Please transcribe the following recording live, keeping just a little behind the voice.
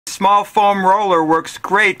small foam roller works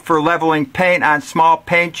great for leveling paint on small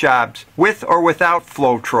paint jobs, with or without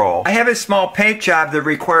Floetrol. I have a small paint job that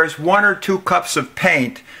requires 1 or 2 cups of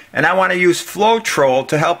paint, and I want to use Floetrol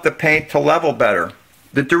to help the paint to level better.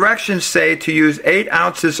 The directions say to use 8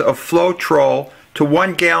 ounces of Floetrol to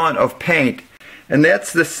 1 gallon of paint, and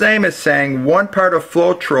that's the same as saying 1 part of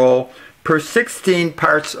Floetrol per 16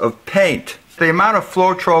 parts of paint. The amount of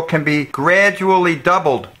Floetrol can be gradually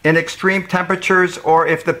doubled in extreme temperatures or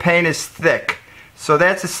if the paint is thick. So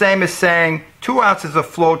that's the same as saying 2 ounces of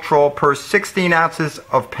Floetrol per 16 ounces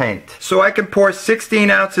of paint. So I can pour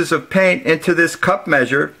 16 ounces of paint into this cup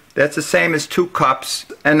measure. That's the same as 2 cups.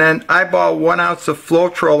 And then eyeball 1 ounce of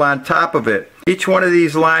Floetrol on top of it. Each one of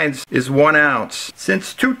these lines is 1 ounce.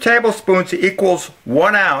 Since 2 tablespoons equals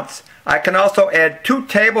 1 ounce, I can also add 2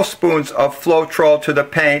 tablespoons of Floetrol to the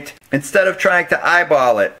paint instead of trying to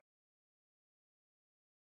eyeball it.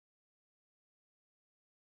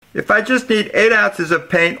 If I just need 8 ounces of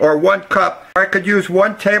paint or 1 cup, I could use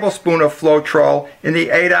 1 tablespoon of Floetrol in the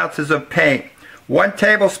 8 ounces of paint. 1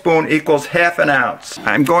 tablespoon equals half an ounce.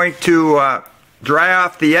 I'm going to dry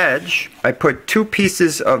off the edge. I put 2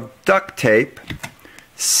 pieces of duct tape,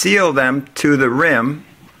 seal them to the rim,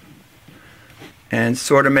 and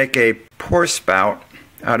sort of make a pour spout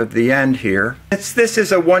out of the end here. Since this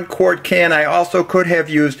is a 1-quart can, I also could have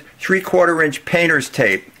used 3/4 inch painter's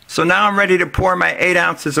tape. So now I'm ready to pour my 8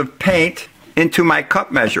 ounces of paint into my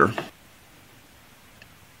cup measure.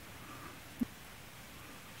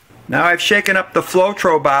 Now I've shaken up the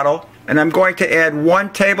Floetrol bottle, and I'm going to add 1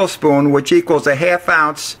 tablespoon, which equals a half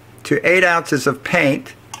ounce, to 8 ounces of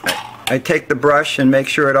paint. I take the brush and make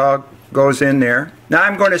sure it all goes in there. Now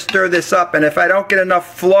I'm going to stir this up, and if I don't get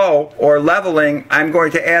enough flow or leveling, I'm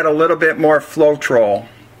going to add a little bit more Floetrol.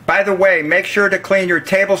 By the way, make sure to clean your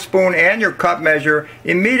tablespoon and your cup measure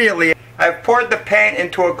immediately. I've poured the paint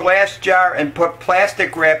into a glass jar and put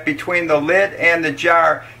plastic wrap between the lid and the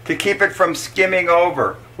jar to keep it from skimming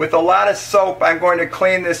over. With a lot of soap, I'm going to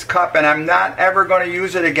clean this cup, and I'm not ever going to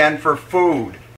use it again for food.